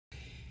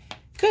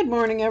Good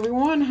morning,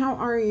 everyone. How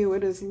are you?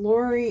 It is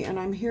Laurie, and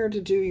I'm here to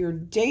do your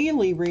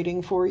daily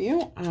reading for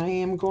you. I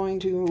am going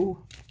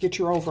to get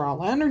your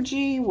overall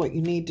energy, what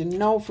you need to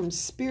know from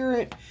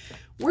Spirit,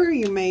 where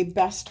you may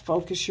best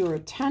focus your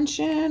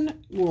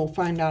attention. We'll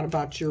find out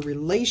about your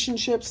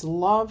relationships,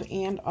 love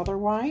and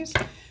otherwise.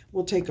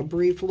 We'll take a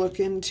brief look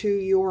into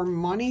your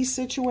money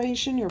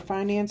situation, your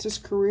finances,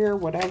 career,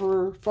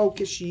 whatever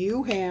focus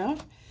you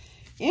have.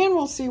 And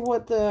we'll see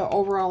what the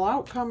overall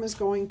outcome is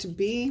going to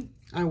be.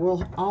 I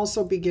will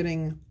also be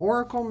getting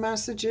oracle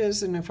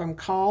messages, and if I'm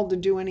called to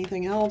do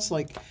anything else,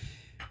 like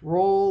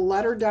roll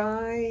letter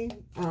die,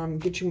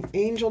 get you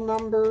angel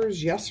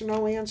numbers, yes or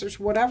no answers,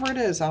 whatever it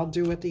is, I'll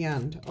do at the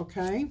end,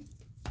 okay?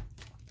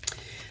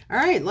 All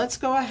right, let's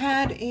go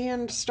ahead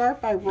and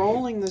start by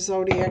rolling the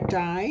zodiac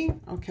die,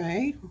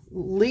 okay?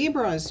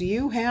 Libras,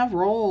 you have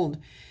rolled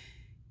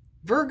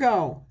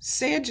Virgo,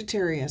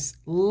 Sagittarius,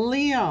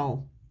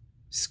 Leo,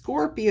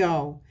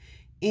 Scorpio,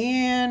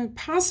 and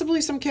possibly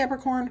some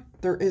Capricorn.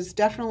 There is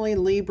definitely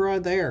Libra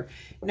there.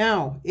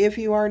 Now, if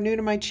you are new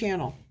to my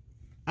channel,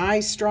 I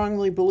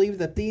strongly believe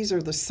that these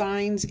are the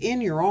signs in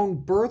your own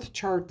birth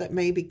chart that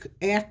may be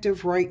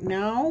active right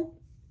now.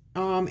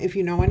 If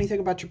you know anything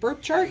about your birth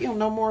chart, you'll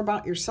know more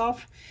about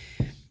yourself.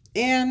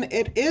 And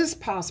it is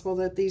possible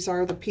that these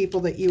are the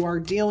people that you are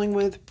dealing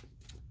with.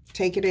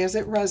 Take it as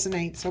it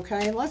resonates,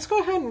 okay? Let's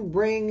go ahead and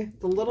ring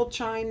the little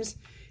chimes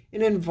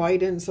and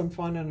invite in some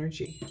fun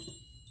energy.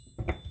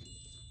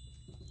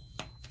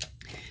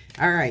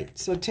 All right,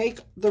 so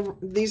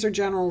these are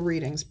general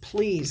readings.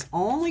 Please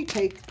only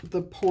take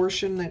the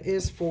portion that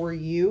is for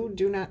you.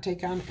 Do not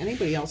take on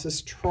anybody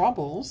else's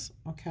troubles,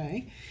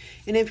 okay?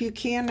 And if you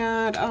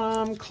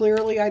cannot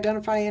clearly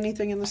identify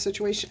anything in the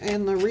situation,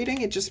 in the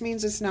reading, it just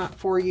means it's not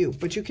for you.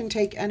 But you can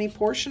take any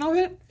portion of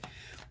it,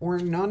 or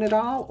none at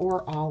all,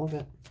 or all of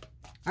it.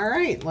 All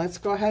right, let's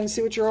go ahead and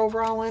see what your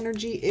overall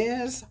energy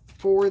is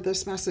for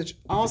this message.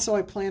 Also,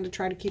 I plan to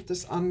try to keep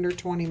this under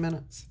 20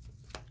 minutes,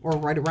 or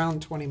right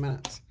around 20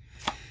 minutes.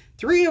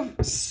 Three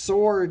of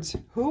Swords.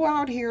 Who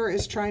out here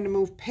is trying to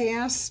move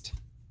past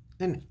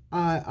an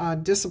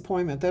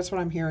disappointment? That's what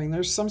I'm hearing.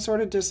 There's some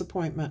sort of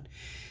disappointment.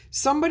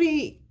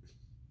 Somebody,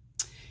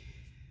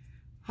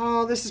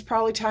 oh, this is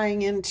probably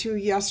tying into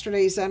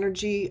yesterday's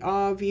energy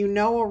of, a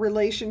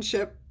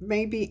relationship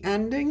may be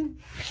ending.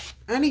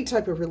 Any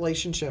type of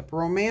relationship,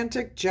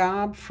 romantic,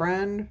 job,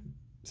 friend,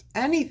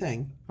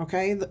 anything,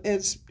 okay?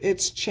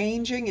 It's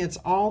changing, it's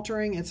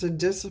altering, it's a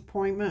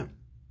disappointment.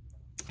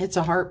 It's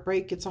a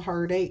heartbreak. It's a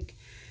heartache.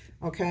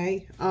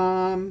 Okay.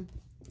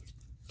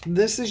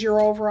 This is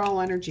your overall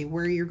energy,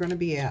 where you're going to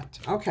be at.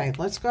 Okay.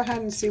 Let's go ahead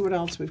and see what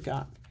else we've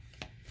got.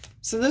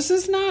 So this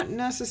is not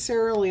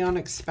necessarily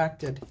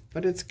unexpected,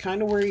 but it's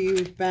kind of where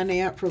you've been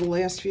at for the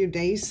last few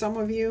days, some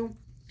of you.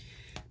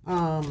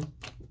 Let's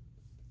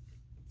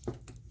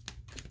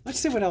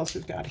see what else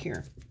we've got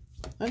here.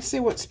 Let's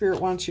see what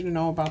Spirit wants you to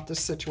know about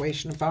this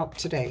situation, about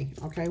today.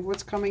 Okay.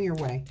 What's coming your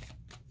way?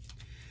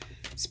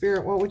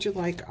 Spirit, what would you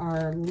like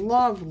our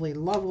lovely,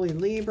 lovely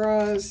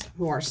Libras,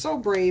 who are so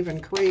brave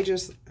and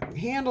courageous,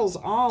 handles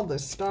all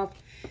this stuff,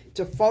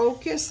 to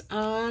focus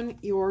on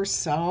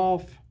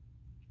yourself,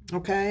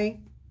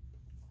 okay?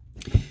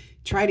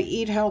 Try to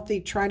eat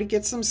healthy, try to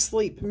get some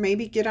sleep,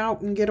 maybe get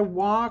out and get a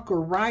walk or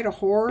ride a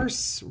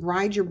horse,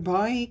 ride your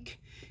bike,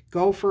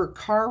 go for a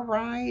car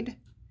ride.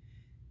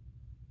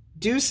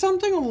 Do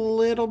something a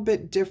little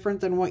bit different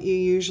than what you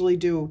usually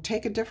do.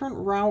 Take a different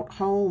route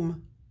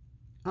home.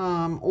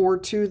 Or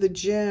to the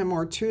gym,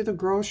 or to the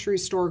grocery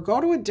store. Go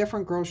to a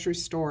different grocery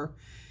store.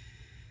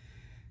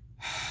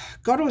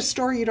 Go to a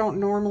store you don't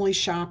normally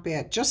shop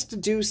at, just to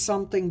do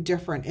something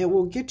different. It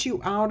will get you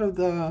out of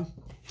the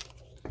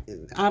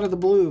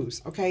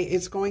blues, okay?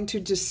 It's going to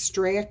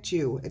distract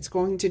you. It's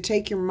going to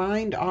take your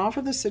mind off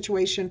of the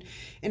situation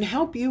and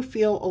help you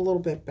feel a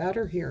little bit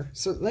better here.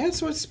 So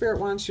that's what Spirit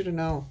wants you to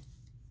know.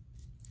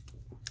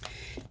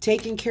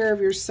 Taking care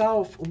of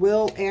yourself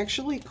will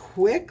actually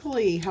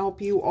quickly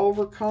help you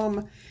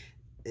overcome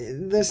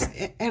this.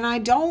 And I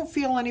don't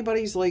feel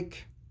anybody's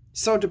like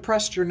so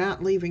depressed you're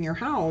not leaving your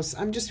house.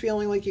 I'm just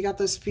feeling like you got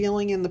this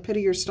feeling in the pit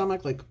of your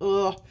stomach, like,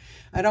 ugh,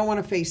 I don't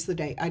want to face the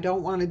day. I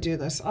don't want to do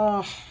this.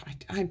 Oh,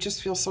 I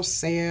just feel so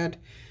sad.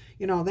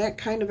 That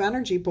kind of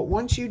energy. But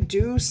once you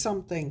do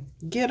something,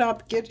 get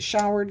up, get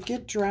showered,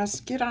 get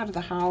dressed, get out of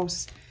the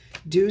house,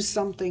 do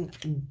something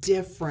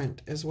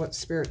different is what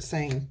Spirit's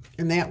saying.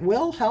 And that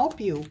will help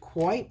you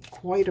quite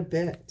a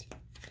bit.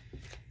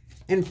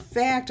 In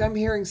fact, I'm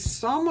hearing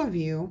some of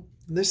you,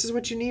 this is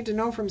what you need to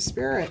know from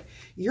Spirit.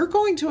 You're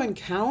going to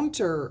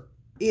encounter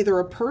either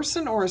a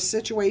person or a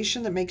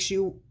situation that makes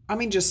you,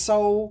 just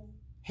so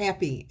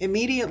happy.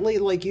 Immediately,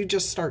 like you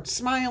just start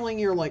smiling.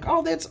 You're like,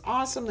 oh, that's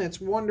awesome. That's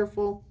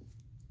wonderful.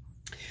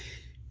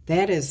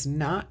 That is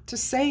not to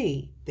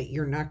say that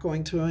you're not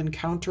going to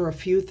encounter a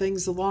few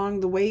things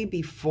along the way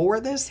before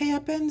this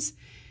happens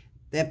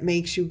that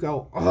makes you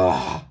go,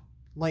 oh,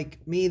 like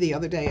me the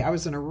other day. I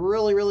was in a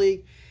really,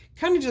 really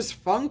kind of just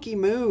funky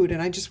mood,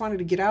 and I just wanted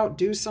to get out,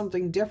 do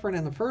something different.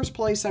 And the first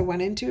place I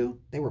went into,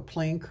 they were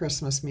playing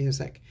Christmas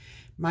music.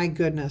 My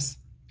goodness,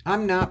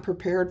 I'm not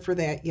prepared for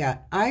that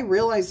yet. I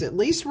realize at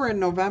least we're in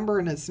November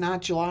and it's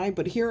not July,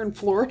 but here in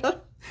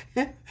Florida,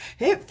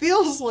 it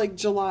feels like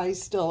July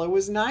still. It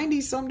was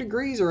 90 some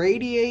degrees or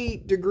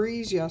 88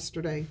 degrees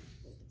yesterday.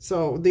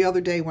 So the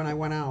other day when I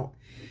went out.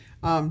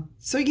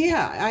 So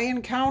yeah, I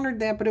encountered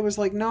that, but it was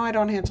like, no, I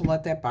don't have to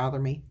let that bother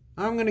me.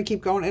 I'm going to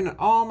keep going. And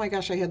oh my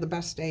gosh, I had the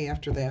best day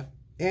after that.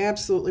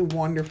 Absolutely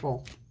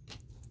wonderful.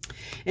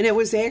 And it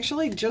was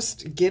actually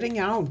just getting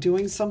out,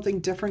 doing something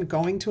different,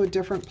 going to a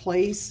different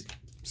place.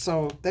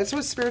 So that's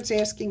what Spirit's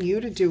asking you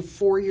to do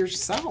for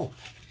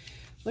yourself.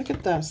 Look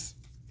at this.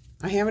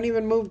 I haven't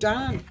even moved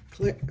on.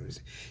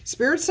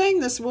 Spirit's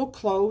saying this will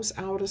close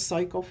out a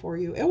cycle for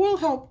you. It will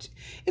help.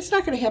 It's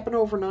not going to happen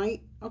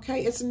overnight,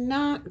 okay? It's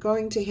not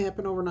going to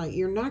happen overnight.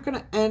 You're not going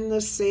to end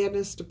this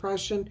sadness,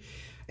 depression.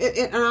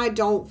 And I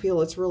don't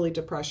feel it's really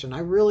depression. I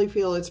really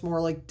feel it's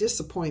more like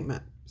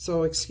disappointment.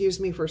 So excuse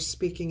me for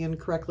speaking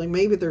incorrectly.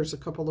 Maybe there's a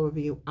couple of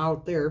you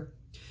out there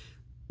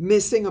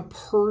missing a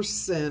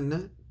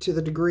person to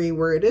the degree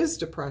where it is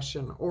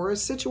depression or a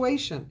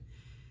situation,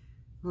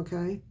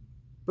 okay?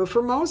 But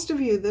for most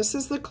of you, this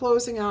is the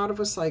closing out of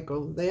a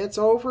cycle. That's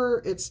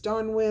over. It's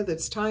done with.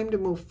 It's time to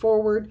move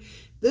forward.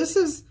 This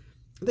is,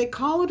 they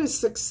call it a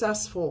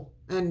successful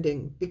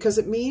ending because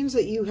it means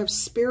that you have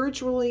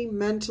spiritually,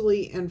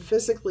 mentally, and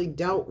physically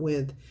dealt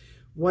with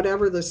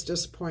whatever this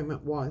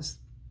disappointment was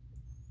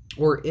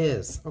or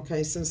is.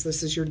 Okay, since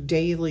this is your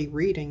daily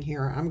reading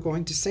here, I'm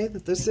going to say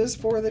that this is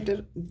for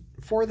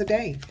the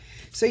day.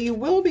 So you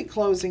will be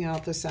closing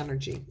out this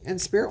energy,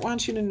 and Spirit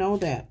wants you to know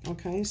that.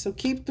 Okay, so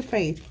keep the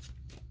faith.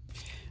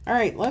 All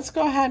right, let's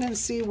go ahead and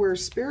see where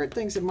Spirit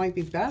thinks it might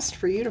be best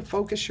for you to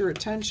focus your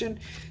attention.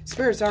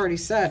 Spirit's already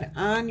said,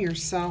 on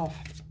yourself,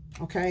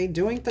 okay?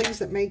 Doing things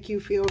that make you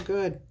feel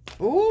good.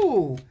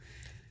 Ooh,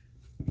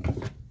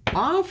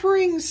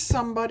 offering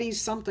somebody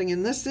something,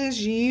 and this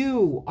is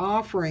you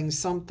offering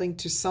something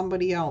to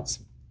somebody else.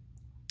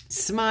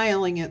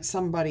 Smiling at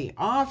somebody,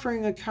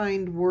 offering a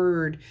kind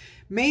word,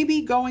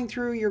 maybe going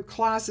through your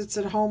closets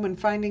at home and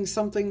finding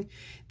something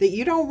that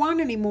you don't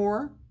want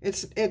anymore.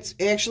 It's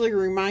actually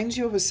reminds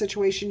you of a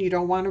situation you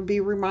don't want to be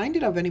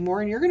reminded of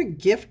anymore, and you're going to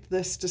gift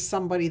this to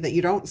somebody that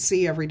you don't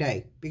see every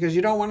day because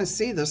you don't want to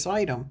see this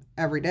item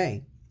every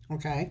day,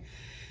 okay?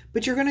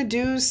 But you're going to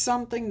do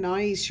something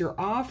nice. You're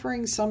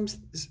offering some,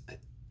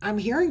 I'm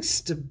hearing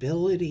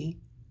stability.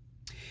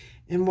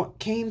 And what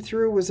came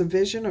through was a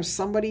vision of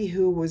somebody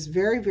who was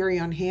very, very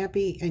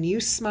unhappy, and you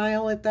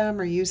smile at them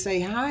or you say,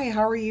 hi,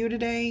 how are you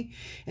today?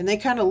 And they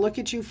kind of look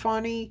at you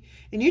funny,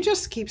 and you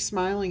just keep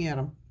smiling at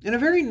them in a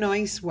very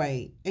nice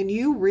way. And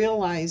you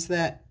realize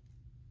that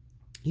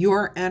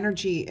your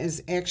energy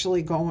is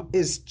actually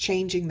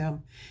changing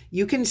them.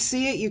 You can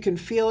see it, you can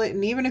feel it,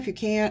 and even if you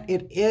can't,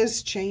 it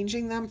is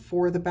changing them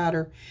for the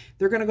better.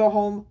 They're going to go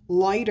home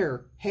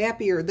lighter,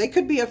 happier. They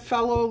could be a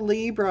fellow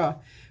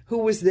Libra who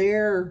was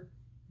there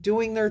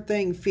doing their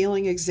thing,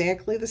 feeling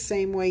exactly the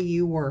same way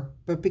you were.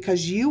 But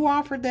because you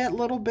offered that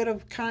little bit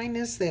of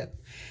kindness,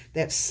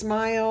 that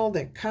smile,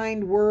 that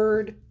kind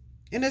word,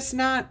 and it's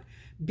not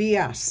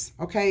BS,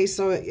 okay?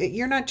 So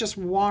you're not just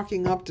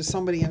walking up to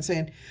somebody and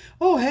saying,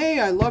 oh, hey,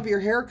 I love your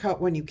haircut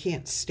when you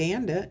can't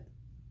stand it,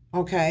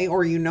 okay?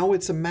 Or you know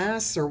it's a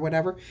mess or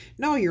whatever.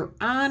 No, you're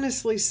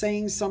honestly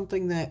saying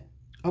something that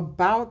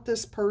about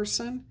this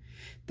person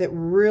that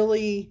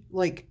really,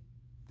 like,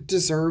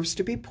 deserves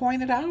to be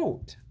pointed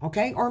out,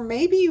 okay? Or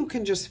maybe you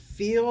can just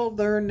feel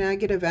their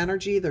negative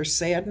energy, their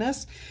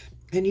sadness,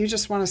 and you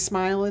just want to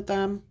smile at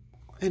them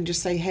and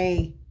just say,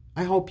 hey,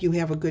 I hope you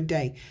have a good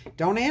day.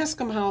 Don't ask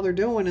them how they're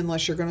doing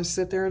unless you're going to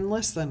sit there and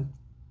listen.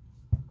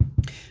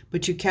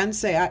 But you can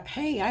say,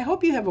 hey, I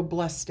hope you have a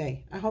blessed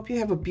day. I hope you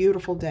have a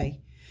beautiful day.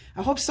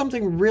 I hope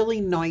something really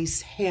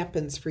nice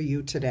happens for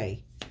you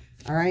today.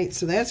 All right,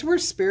 so that's where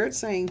Spirit's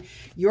saying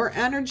your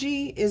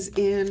energy is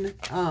in,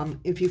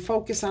 if you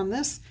focus on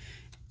this,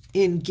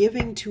 in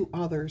giving to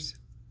others,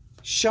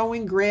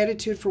 showing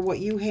gratitude for what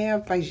you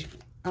have by,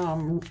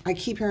 I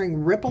keep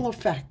hearing ripple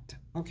effect,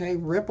 okay,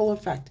 ripple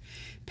effect,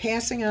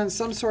 passing on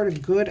some sort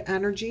of good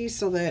energy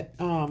so that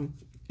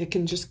it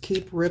can just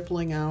keep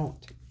rippling out.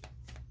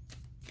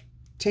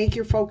 Take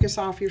your focus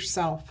off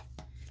yourself.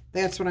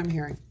 That's what I'm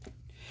hearing.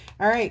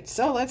 All right,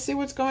 so let's see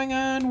what's going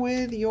on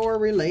with your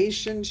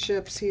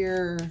relationships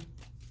here.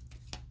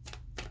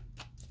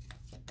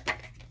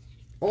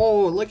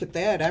 Oh, look at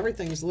that.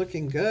 Everything's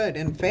looking good.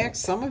 In fact,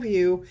 some of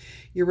you,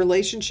 your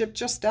relationship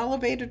just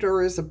elevated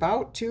or is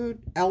about to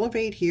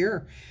elevate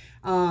here.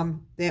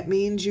 That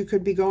means you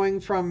could be going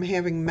from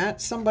having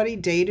met somebody,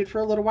 dated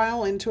for a little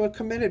while, into a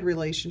committed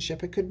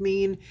relationship. It could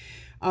mean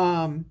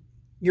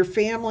your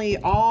family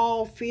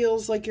all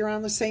feels like you're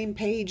on the same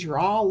page. You're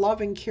all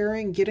loving,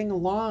 caring, getting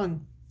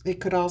along. It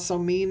could also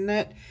mean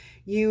that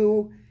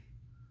you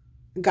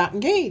got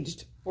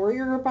engaged, or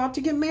you're about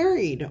to get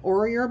married,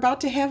 or you're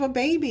about to have a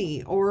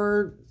baby,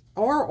 or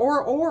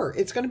Or.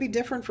 It's going to be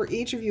different for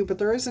each of you, but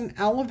there is an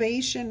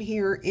elevation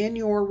here in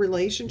your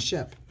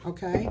relationship,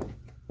 okay?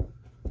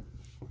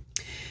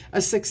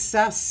 A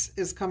success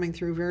is coming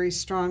through very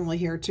strongly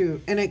here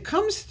too. And it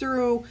comes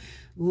through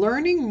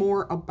learning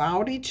more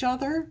about each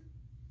other,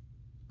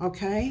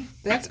 okay?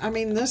 That's, I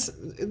mean, the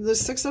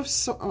Six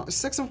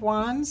of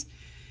Wands,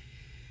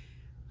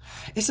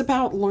 it's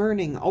about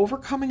learning,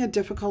 overcoming a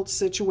difficult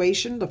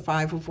situation. The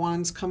Five of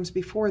Wands comes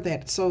before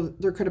that. So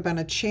there could have been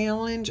a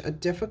challenge, a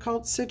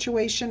difficult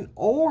situation,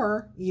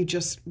 or you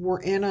just were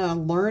in a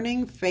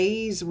learning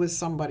phase with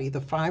somebody. The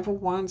Five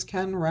of Wands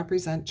can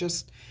represent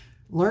just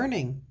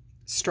learning,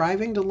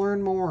 striving to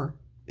learn more,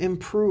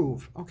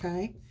 improve,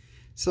 okay?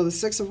 So the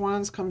Six of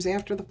Wands comes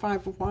after the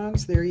Five of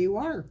Wands. There you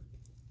are.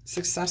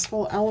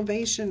 Successful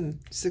elevation,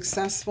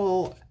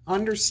 successful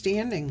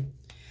understanding,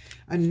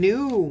 a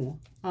new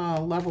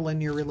level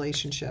in your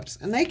relationships.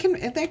 And they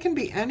can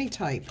be any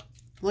type.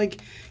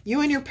 Like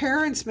you and your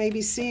parents may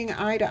be seeing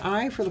eye to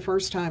eye for the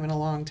first time in a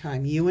long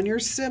time. You and your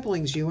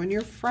siblings, you and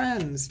your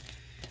friends.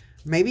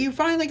 Maybe you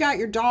finally got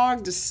your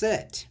dog to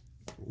sit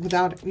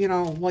without, you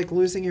know, like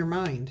losing your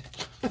mind.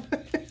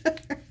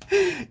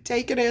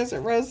 Take it as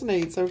it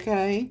resonates,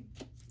 okay?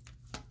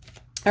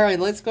 All right,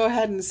 let's go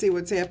ahead and see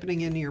what's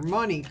happening in your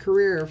money,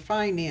 career,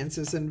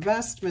 finances,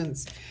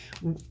 investments,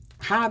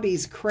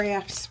 hobbies,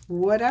 crafts,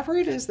 whatever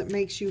it is that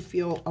makes you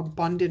feel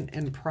abundant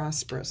and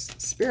prosperous.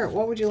 Spirit,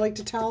 what would you like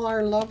to tell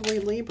our lovely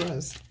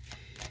Libras?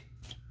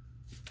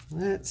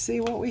 Let's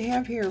see what we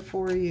have here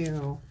for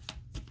you.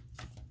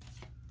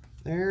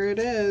 There it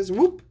is.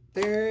 Whoop,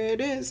 there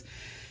it is.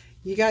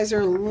 You guys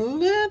are a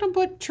little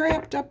bit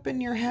trapped up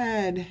in your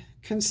head,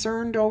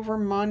 concerned over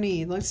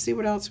money. Let's see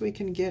what else we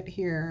can get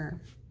here.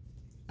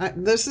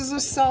 This is a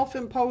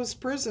self-imposed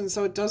prison,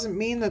 so it doesn't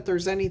mean that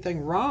there's anything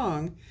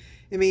wrong.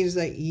 It means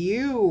that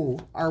you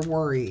are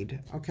worried,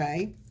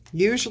 okay?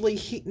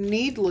 Usually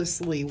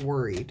needlessly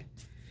worried.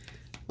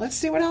 Let's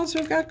see what else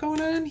we've got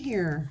going on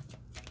here.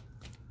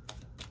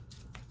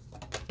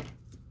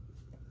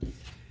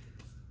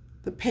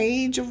 The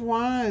Page of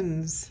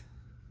Wands.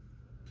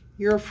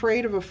 You're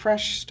afraid of a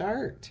fresh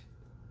start.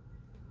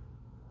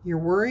 You're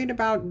worried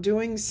about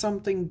doing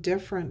something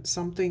different,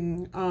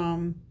 something,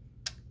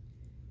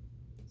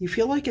 you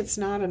feel like it's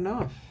not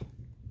enough.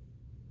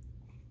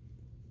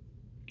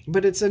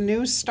 But it's a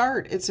new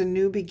start. It's a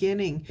new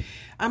beginning.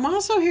 I'm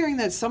also hearing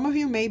that some of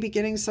you may be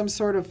getting some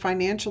sort of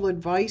financial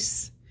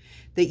advice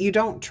that you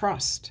don't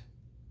trust.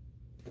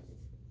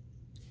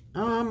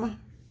 I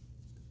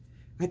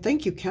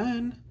think you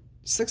can.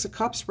 Six of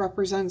Cups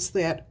represents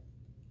that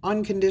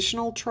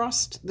unconditional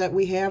trust that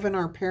we have in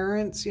our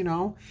parents, you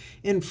know,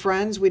 in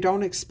friends. We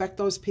don't expect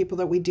those people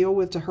that we deal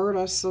with to hurt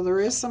us. So there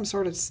is some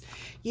sort of,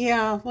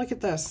 yeah, look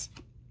at this.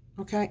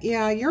 Okay.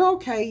 Yeah, you're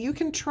okay. You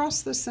can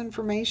trust this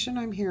information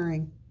I'm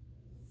hearing.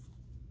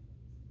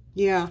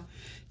 Yeah,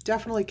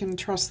 definitely can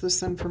trust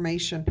this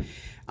information.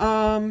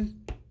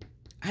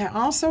 I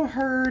also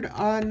heard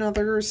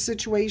another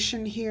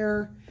situation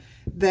here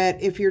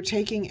that if you're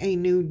taking a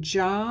new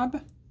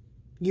job,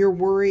 you're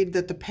worried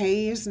that the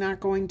pay is not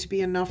going to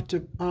be enough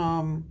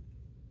to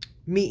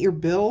meet your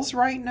bills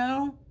right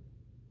now.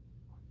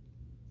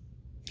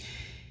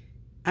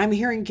 I'm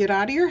hearing get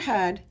out of your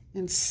head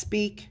and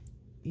speak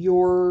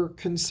your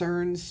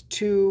concerns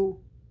to,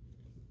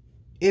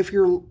 if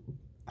you're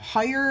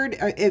hired,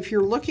 if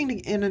you're looking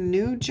in a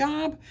new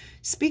job,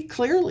 speak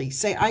clearly.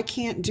 Say, I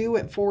can't do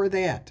it for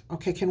that.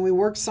 Okay, can we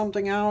work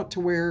something out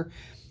to where,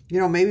 you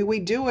know, maybe we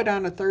do it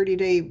on a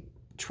 30-day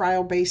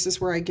trial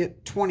basis where I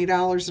get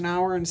 $20 an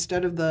hour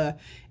instead of the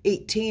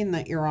 $18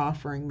 that you're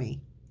offering me.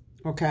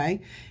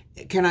 Okay,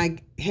 can I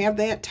have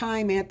that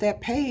time at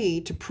that pay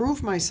to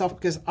prove myself?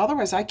 Because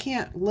otherwise I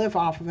can't live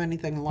off of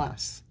anything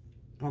less.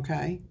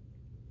 Okay,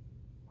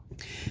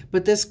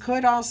 but this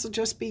could also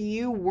just be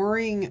you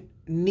worrying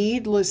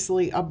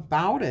needlessly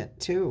about it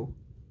too.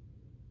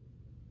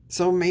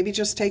 So maybe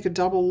just take a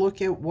double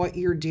look at what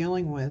you're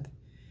dealing with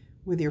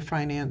your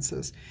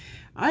finances.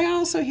 I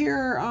also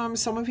hear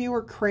some of you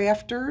are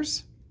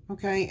crafters,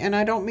 okay? And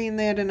I don't mean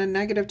that in a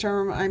negative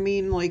term. I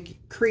mean like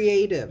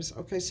creatives,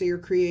 okay? So you're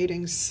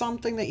creating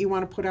something that you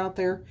want to put out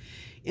there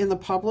in the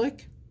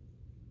public.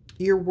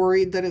 You're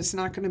worried that it's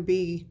not going to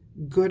be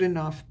good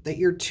enough, that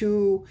you're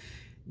too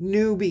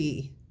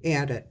newbie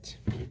at it.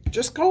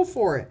 Just go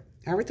for it.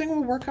 Everything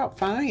will work out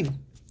fine.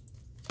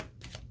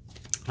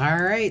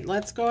 All right,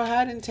 let's go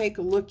ahead and take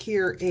a look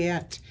here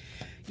at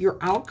your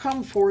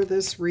outcome for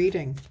this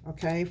reading,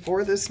 okay,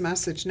 for this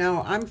message.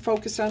 Now, I'm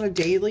focused on a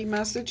daily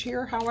message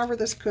here. However,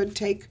 this could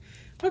take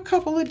a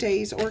couple of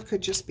days, or it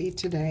could just be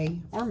today,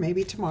 or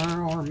maybe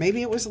tomorrow, or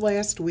maybe it was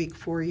last week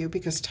for you,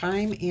 because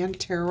time and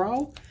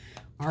tarot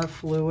are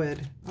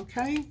fluid,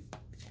 okay?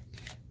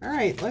 All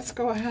right, let's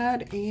go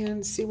ahead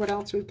and see what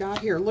else we've got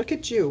here. Look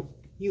at you.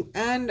 You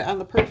end on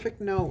the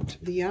perfect note,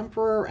 the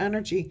Emperor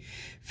energy,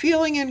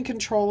 feeling in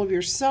control of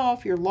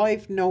yourself, your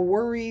life, no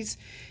worries.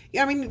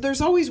 I mean,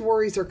 there's always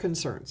worries or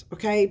concerns,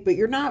 okay? But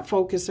you're not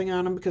focusing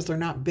on them because they're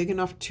not big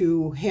enough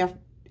to have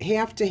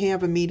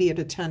immediate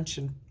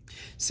attention.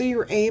 So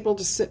you're able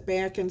to sit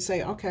back and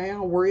say, okay,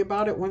 I'll worry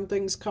about it when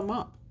things come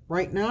up.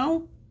 Right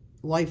now,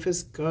 life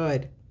is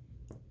good.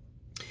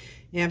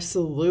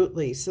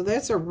 Absolutely. So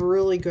that's a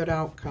really good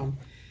outcome.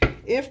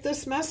 If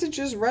this message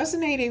is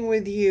resonating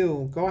with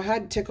you, go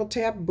ahead, tickle,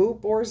 tap,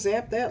 boop, or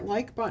zap that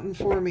like button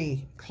for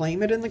me.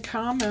 Claim it in the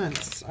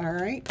comments, all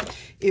right?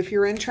 If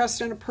you're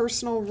interested in a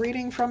personal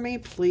reading from me,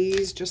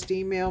 please just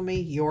email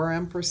me,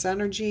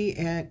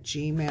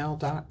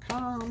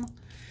 yourempressenergy@gmail.com,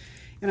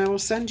 and I will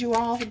send you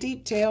all the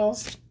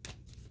details.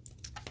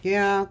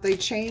 Yeah, they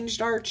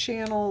changed our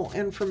channel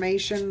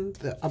information.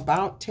 The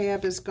About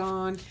tab is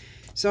gone.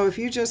 So if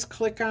you just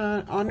click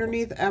on,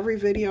 underneath every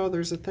video,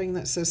 there's a thing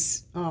that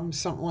says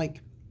something like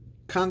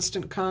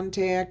Constant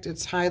Contact.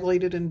 It's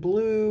highlighted in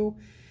blue.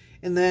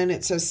 And then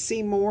it says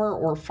see more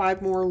or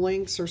 5 more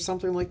links or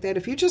something like that.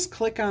 If you just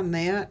click on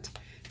that,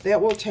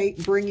 that will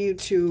bring you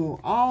to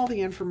all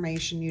the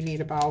information you need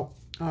about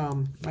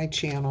my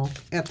channel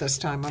at this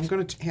time. I'm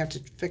going to have to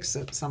fix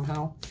it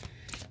somehow.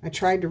 I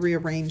tried to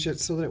rearrange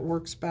it so that it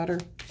works better.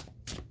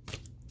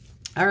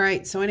 All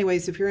right, so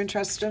anyways, if you're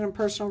interested in a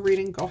personal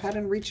reading, go ahead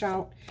and reach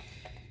out,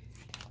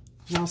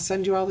 and I'll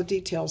send you all the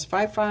details.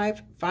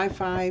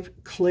 5555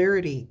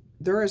 Clarity.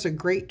 There is a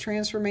great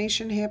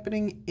transformation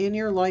happening in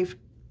your life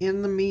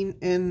in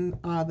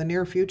the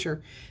near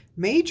future.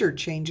 Major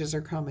changes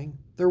are coming.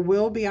 There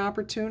will be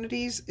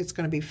opportunities. It's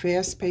going to be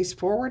fast-paced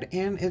forward,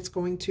 and it's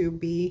going to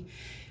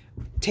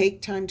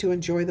take time to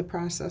enjoy the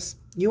process.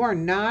 You are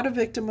not a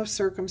victim of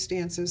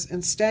circumstances.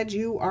 Instead,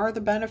 you are the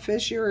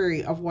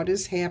beneficiary of what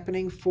is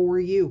happening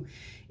for you.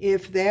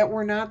 If that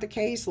were not the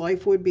case,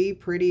 life would be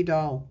pretty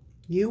dull.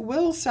 You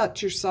will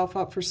set yourself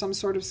up for some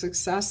sort of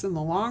success in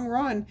the long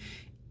run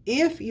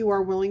if you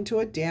are willing to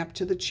adapt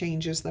to the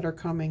changes that are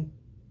coming.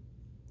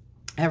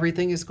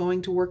 Everything is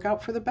going to work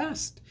out for the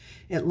best.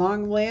 At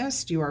long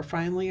last, you are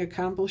finally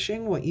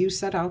accomplishing what you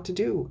set out to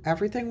do.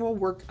 Everything will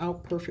work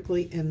out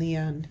perfectly in the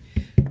end.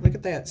 Look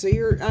at that. So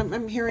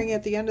I'm hearing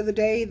at the end of the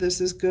day,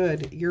 this is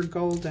good. You're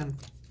golden.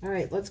 All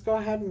right, let's go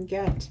ahead and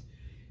get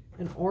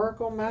an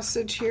oracle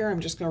message here. I'm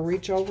just going to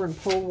reach over and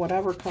pull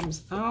whatever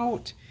comes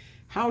out.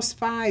 House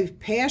 5,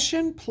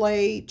 passion,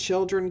 play,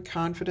 children,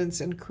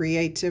 confidence, and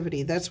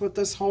creativity. That's what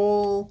this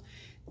whole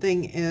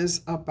thing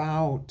is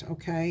about,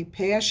 okay?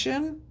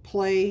 Passion,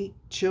 play,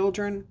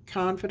 children,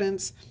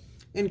 confidence,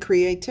 and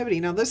creativity.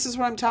 Now, this is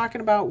what I'm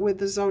talking about with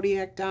the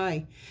zodiac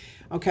die.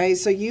 Okay,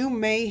 so you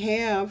may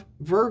have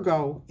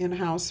Virgo in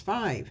house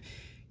 5.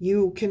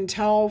 You can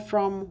tell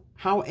from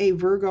how a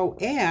Virgo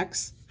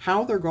acts,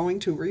 how they're going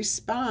to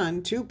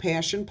respond to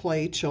passion,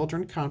 play,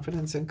 children,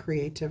 confidence, and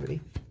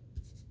creativity.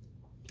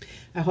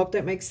 I hope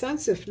that makes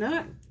sense. If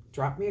not,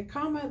 drop me a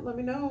comment. Let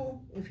me know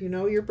if you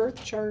know your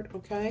birth chart,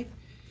 okay?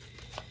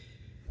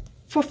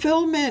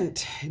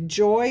 Fulfillment.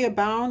 Joy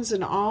abounds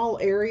in all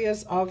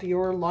areas of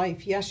your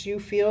life. Yes,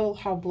 you feel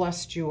how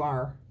blessed you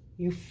are.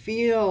 You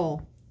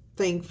feel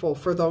thankful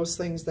for those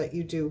things that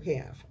you do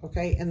have,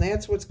 okay? And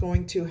that's what's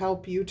going to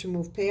help you to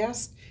move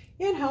past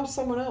and help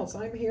someone else.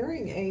 I'm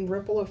hearing a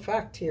ripple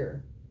effect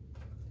here.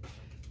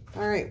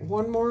 All right,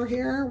 one more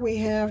here. We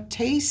have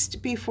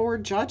taste before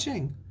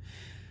judging.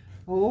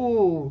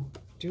 Oh,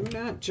 do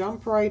not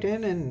jump right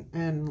in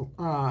and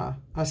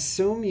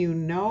assume you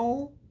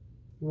know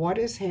what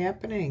is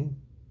happening.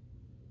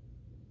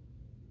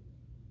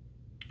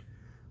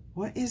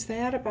 What is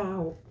that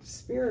about,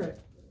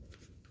 Spirit?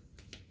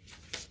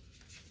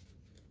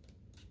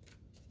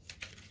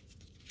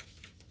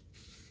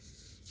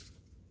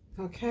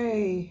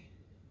 Okay.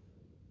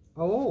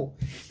 Oh, all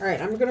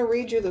right. I'm going to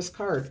read you this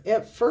card.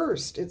 At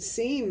first, it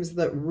seems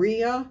that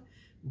Rhea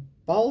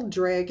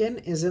Baldragon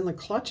is in the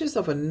clutches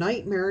of a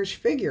nightmarish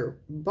figure,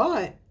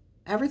 but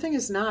everything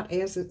is not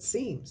as it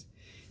seems.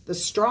 The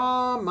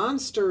straw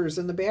monsters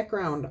in the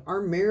background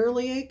are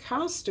merely a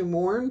costume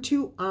worn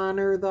to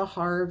honor the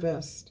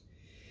harvest.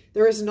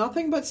 There is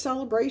nothing but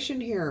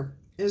celebration here,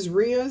 as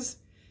Rhea's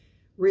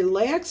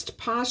relaxed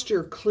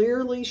posture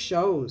clearly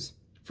shows.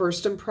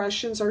 First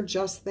impressions are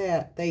just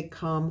that. They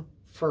come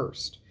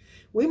first.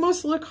 We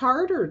must look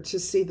harder to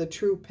see the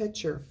true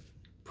picture.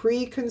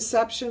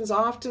 Preconceptions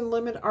often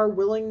limit our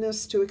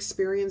willingness to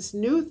experience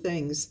new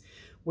things,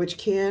 which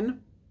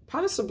can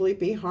possibly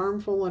be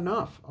harmful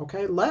enough.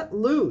 Okay, let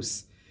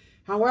loose.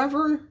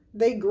 However,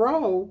 they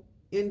grow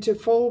into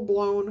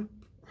full-blown,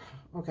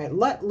 okay,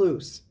 let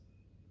loose.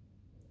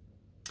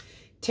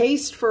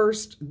 Taste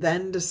first,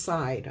 then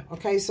decide.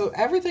 Okay, so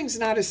everything's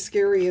not as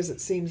scary as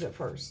it seems at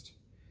first.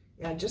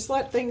 Yeah, just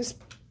let things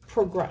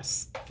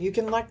progress. You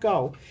can let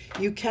go.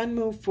 You can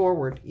move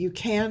forward. You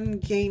can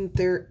gain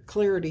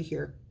clarity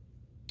here.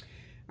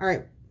 All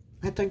right,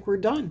 I think we're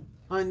done.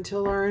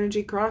 Until our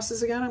energy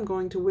crosses again, I'm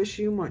going to wish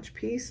you much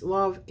peace,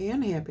 love,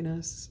 and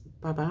happiness.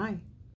 Bye-bye.